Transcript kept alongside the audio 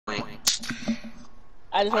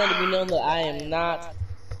I just wanted to be known that I am not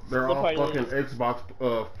They're the all party fucking leader. Xbox,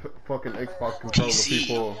 fucking Xbox controller PC.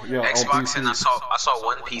 people. Yeah, on Xbox, PC. and I saw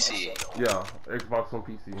one PC. Yeah, Xbox on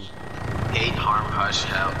PC. 8 harm hush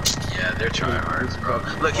hell. Yeah, they're tryhards, bro.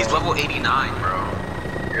 Look, he's level 89,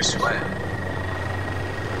 bro. You're sweating.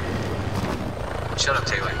 Shut up,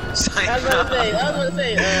 Taylor. I was gonna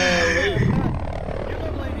say, wait.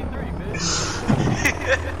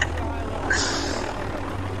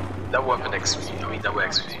 Double weapon XP. I mean, double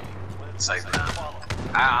XP. It's like, nah.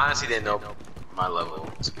 I honestly didn't know my level,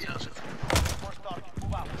 to be honest with you.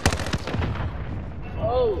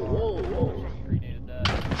 Whoa.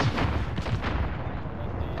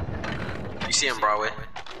 You see him, Broadway?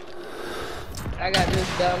 I got this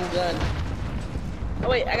dumb gun. Oh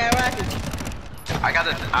wait, I got rockets.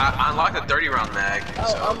 I unlocked a 30 round mag. Oh,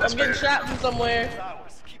 so I'm getting shot from somewhere.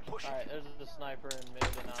 Alright, there's a sniper in mid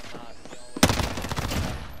and I'm not.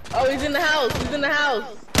 Oh, he's in the house.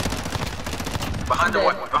 Behind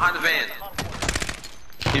the van.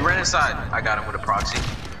 He ran inside. I got him with a proxy.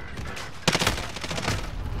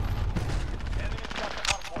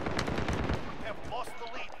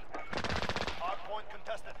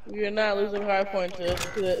 You're not losing hard point to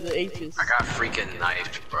the H's. I got freaking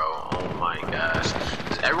knifed, bro. Oh my gosh.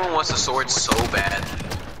 Everyone wants a sword so bad.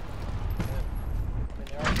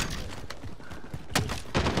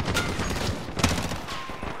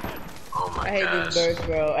 Oh my I hate gosh. this burst,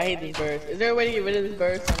 bro. I hate this burst. Is there a way to get rid of this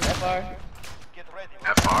burst on FR?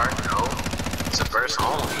 FR? No. It's a burst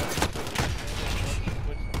only.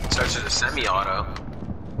 Search as a semi-auto.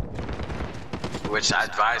 Which I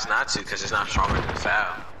advise not to because it's not stronger than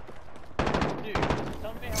foul.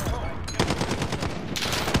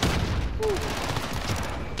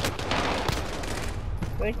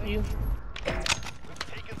 Thank you.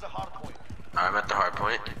 I'm at the hard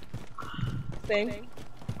point. Same. Doing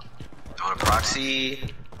a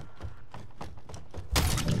proxy.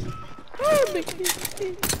 Oh, big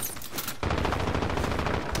kid.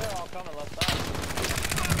 They're all coming left side.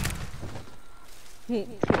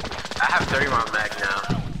 I have 30 round mag now.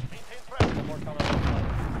 More coming left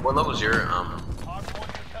side. What level's your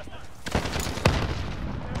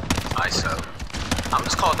ISO? I'm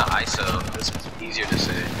just called the ISO. It's easier to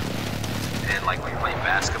say. And like when you're playing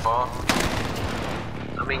basketball.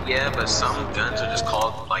 I mean, yeah, but some guns are just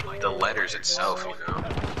called like the letters itself, you know.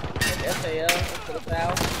 FAL for the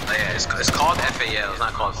foul. Oh, yeah, it's called FAL. It's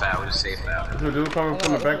not called foul. We just say foul. There's a dude coming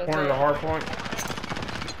from the back corner of the hard point.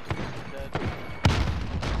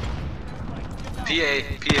 PA.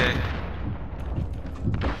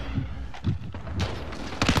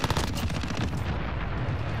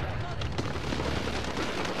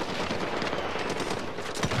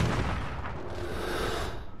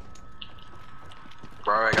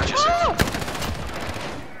 Bro, I got you, sir.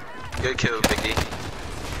 Good kill, Big D.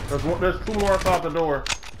 There's two more outside the door.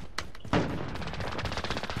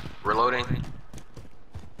 Reloading.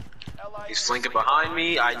 He's flanking behind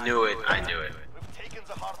me. I knew it.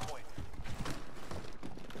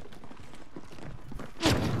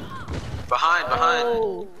 Behind.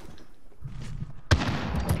 Oh,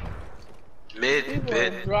 Mid. people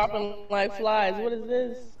are dropping like flies. What is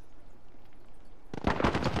this?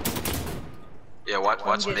 Yeah,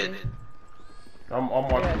 watch mid. I'm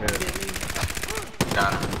watching it.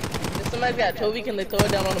 Got him. If somebody's got Toby, can they throw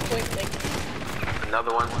it down on the point? Thank you.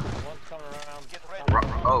 Another one. One's coming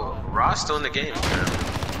around. Ross still in the game.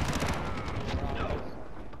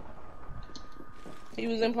 He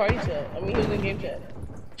was in party chat. I mean, he was in game chat.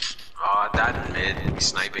 Oh, I died in mid. He's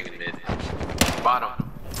sniping in mid. Bottom.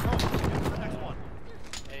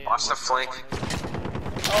 Watch the flank.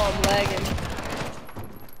 Oh, I'm lagging.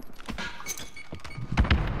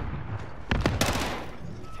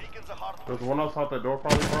 There's one outside the door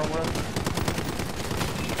probably far away.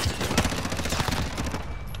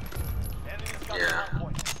 Yeah.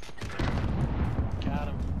 Got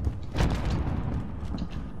him.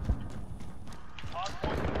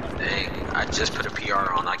 Dang, I just put a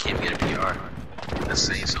PR on. I can't get a PR. That's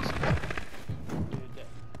saying something. I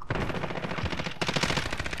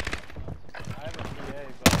have a PA,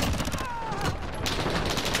 but...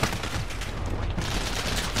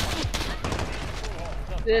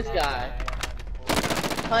 This guy.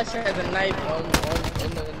 Puncher has a knife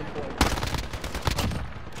in the point.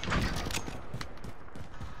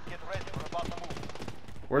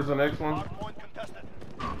 Where's the next one?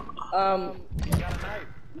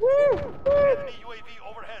 Woo!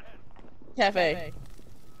 Cafe.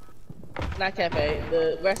 Not cafe.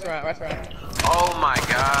 The restaurant. Oh my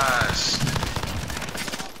gosh.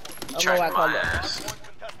 I don't know why I called my it. ass.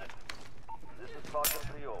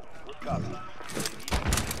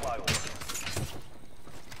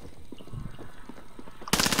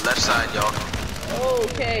 outside, y'all.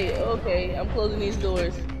 Okay. I'm closing these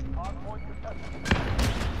doors.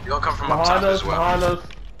 You gonna come from up top as well. Behind us.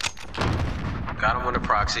 Got him with a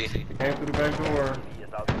proxy. He came through the back door.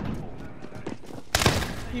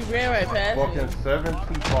 He ran right past me. Fucking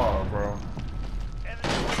 725, bro.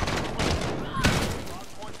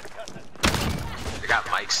 They got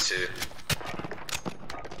mics too.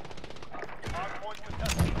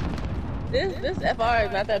 This FR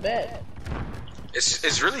is not that bad.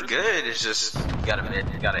 It's really good. It's just you gotta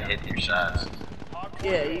hit your shots.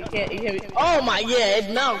 Yeah, you can't be, oh my, yeah, it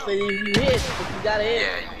melts and you hit, but you gotta hit.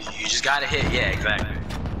 Yeah, you just gotta hit. Yeah, exactly.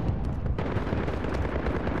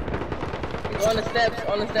 On the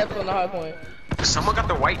steps on the hard point. Someone got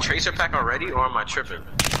the white tracer pack already, or am I tripping?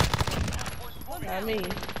 Not me.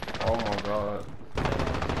 Oh my god.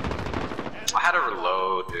 I had to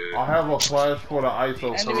reload, dude. I have a flash for the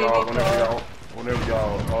ISO for y'all whenever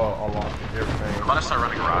y'all unlock everything. I'm about to start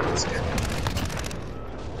running rockets again.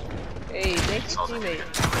 Hey, thank you, teammate.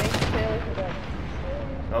 Thank you, Taylor, for that.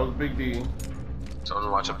 That was Big D.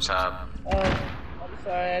 Someone watch up top. I'm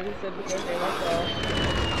sorry, I just said the first name myself.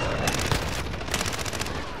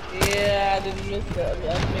 Yeah, I didn't miss that. I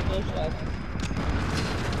didn't make those shots.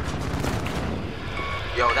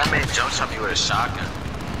 Yo, that man jump shot me with a shotgun.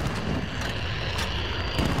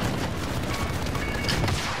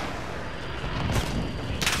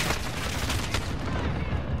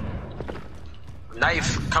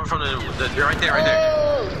 Knife, come from the you're right there, right there.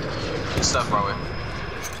 Good stuff, Robert.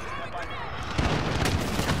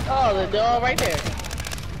 Oh, they're all right there.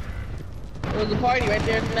 There was a party right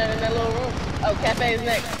there in that little room. Oh, cafe is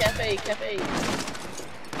next. Cafe.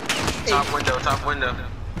 Top window.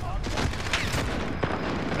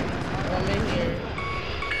 I'm in here.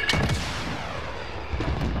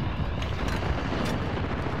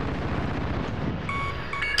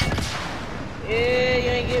 Yeah, you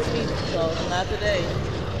ain't get me. So, not today.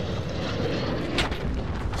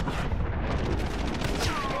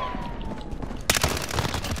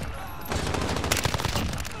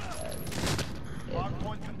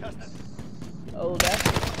 Oh, that's...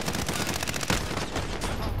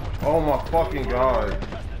 Oh my fucking god.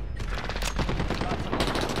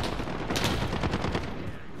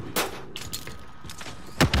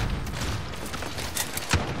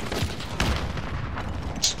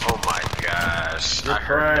 Oh my gosh. I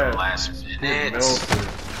heard the last minute.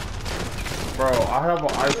 Bro, I have an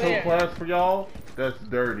ISO class for y'all that's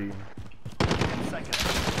dirty. Yeah,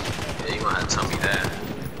 you gonna have to tell me that.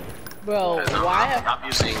 Bro, why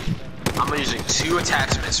I'm using 2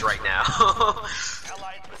 attachments right now.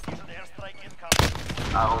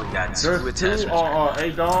 I only got 2 attachments.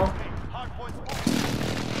 Hey Dom.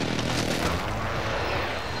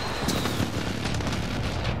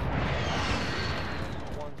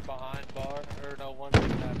 One's behind bar, or no, one's in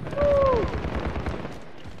that back.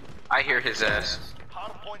 I hear his ass.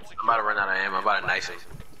 I'm about to run out of ammo. I'm about to knife him.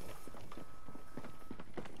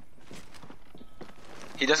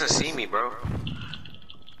 He doesn't see me, bro.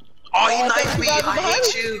 Oh, he knifed me! I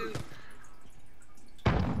hate you!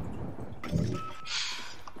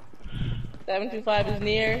 725 is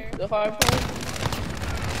near the hard point.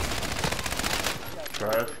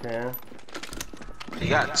 Trash can. He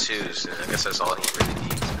got 2, so I guess that's all he really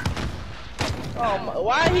needs. Oh my,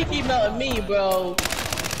 why he keep melting me, bro?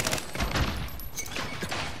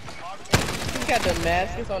 He got the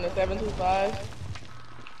Damascus on the 725.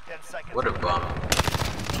 What a bum.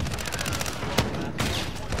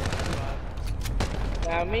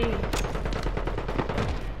 Not me. You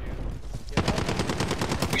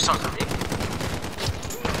talking to me?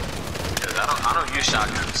 Cause I don't use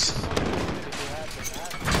shotguns.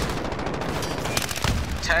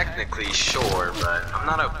 Technically, sure, but I'm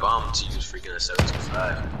not a bum to use freaking a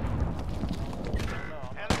 725.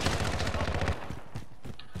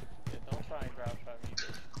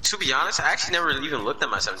 To be honest, I actually never even looked at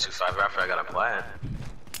my 725 after I got a plat.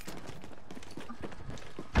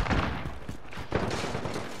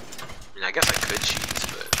 I mean, I guess I could cheat,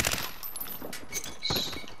 but...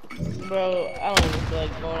 Bro, I don't even feel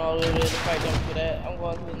like going all the way there to fight them for that. I'm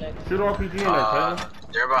going to the next. Shoot RPG in there, Taylor.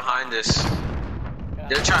 They're behind us.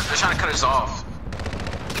 They're trying to cut us off.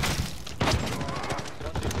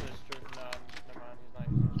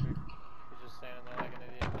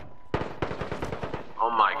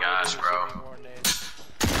 Oh my gosh, bro.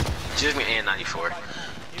 Just me and 94.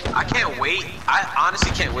 I can't wait. I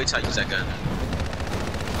honestly can't wait till I use that gun.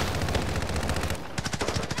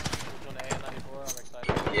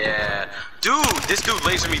 Yeah. Dude, this dude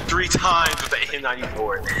lasered me 3 times with the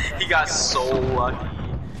AM94. He got so lucky.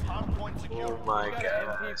 Oh my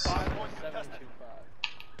gosh.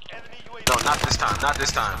 No, not this time. Not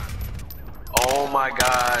this time. Oh my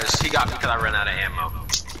gosh, he got me because I ran out of ammo.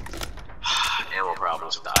 Ammo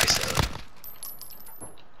problems with the ISO.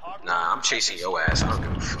 Nah, I'm chasing your ass. I don't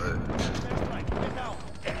give a fuck.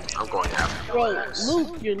 I'm going after your ass. Bro,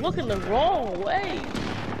 Luke, you're looking the wrong way.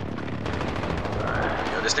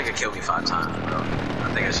 Alright, yo, this nigga killed me 5 times, bro.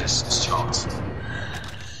 I think it's just it's chalks.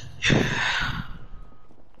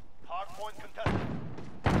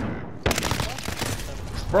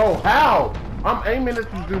 Bro, how? I'm aiming at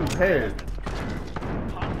this dude's head.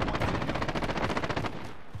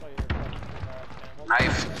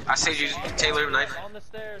 Knife. I saved you, Taylor. Knife. On the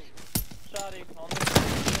stairs. Shotty. On the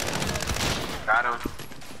stairs. Got him.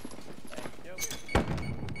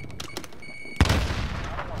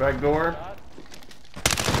 Back door.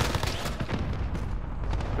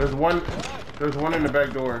 There's one in the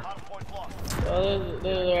back door. Oh,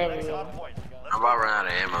 they're everywhere. I'm about to run out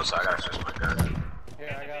of ammo, so I gotta switch my gun.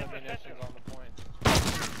 Here, I got munitions on the point.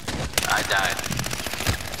 I died.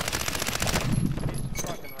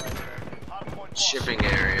 Fucking right there. Shipping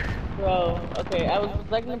area. Bro, okay, I was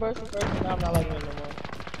liking the person first, and now I'm not liking it no more.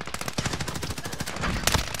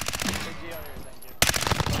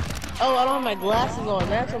 Oh, I don't have my glasses on.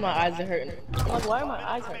 That's why my eyes are hurting. I'm like, why are my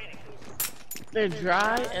eyes hurting? They're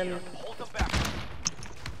dry and...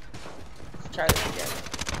 Try this again.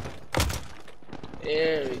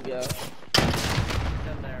 There we go.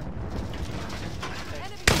 In there.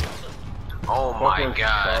 Oh my Fucking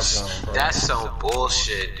gosh. shotgun, bro. That's some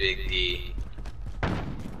bullshit, Big D.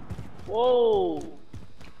 Whoa.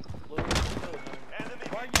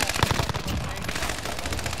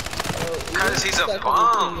 Because he's a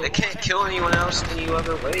bomb. They can't kill anyone else any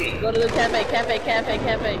other way. Go to the cafe.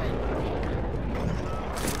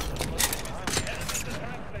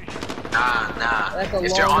 Nah. That's a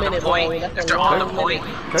If they're long on the minute, point, bro. That's if a they're on the long point,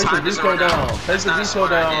 minute. Take the time is Viso running down. out. Take That's the not a Viso smart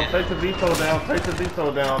down. idea. Take the Viso down. Take the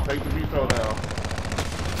Viso down. Take the Viso down.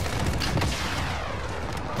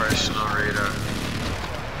 Personal radar.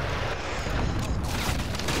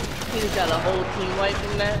 He just got a whole team wipe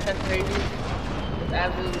from that. That's crazy. That's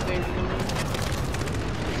absolutely crazy to me.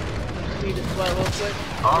 Need to sweat real quick.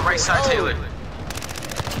 Oh, right side, Taylor.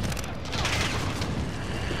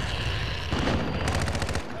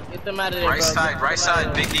 Get them out of there, Right bro.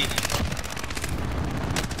 side, Big D.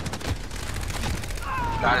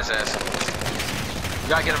 Got his ass. You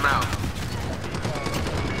gotta get him out.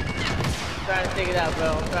 I'm trying to take it out,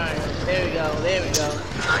 bro. I'm trying. There we go.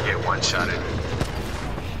 I get one shot at it.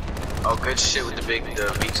 Oh, good shit with the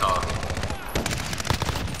VTOL.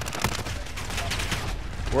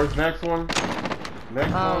 Where's next one?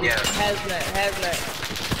 Next one? Yeah. Hazmat.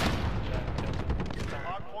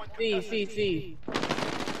 C.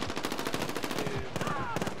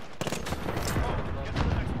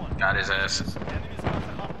 Got his ass.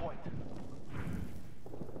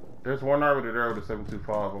 There's one over there with a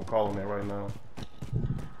 725. I'm calling it right now.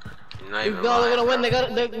 Not They're even gonna lying, win.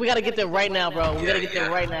 bro. We gotta get there right now, bro. We gotta get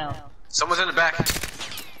there right now. Someone's in the back.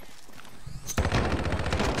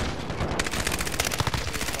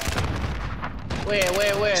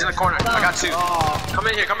 Where? He's in the corner. I got 2. Oh, Come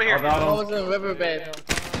in here. I got him. almost in the riverbed.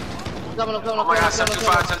 Coming. Oh my god,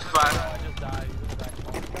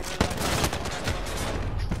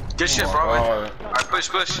 725. Good shit, bro. God. Alright, push.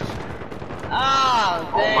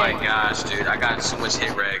 Ah, Oh dang. my gosh, dude. I got so much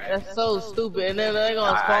hit reg. That's so stupid. And then they're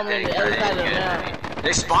gonna spawn me in the other side of the map.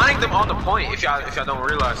 They're spawning them on the point, if y'all don't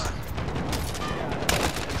realize.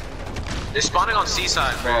 They're spawning on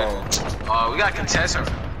seaside, bro. We gotta contest her.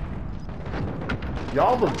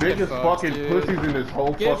 Y'all the biggest fucking pussies in this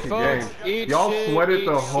whole fucking game. Y'all sweated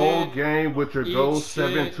the whole game with your gold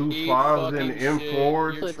 725s and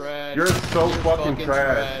M4s. You're so fucking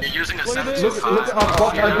trash. You're using a Look 725. how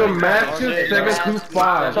fucking the match is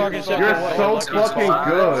 725. You're so fucking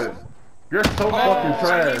good. You're so fucking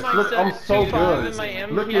trash. Look, I'm so good.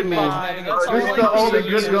 Look at me. This is the only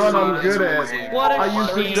good gun I'm good at. I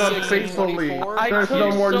use this gun faithfully. There's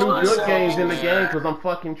no more new good games in the game because I'm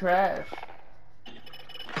fucking trash.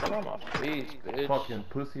 Get on my face, bitch. Fucking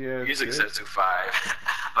pussy ass. Using bitch. 725.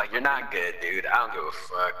 Like, you're not good, dude. I don't give a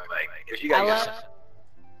fuck. Like, if you got your I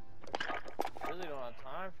Really don't have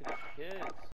time for these kids.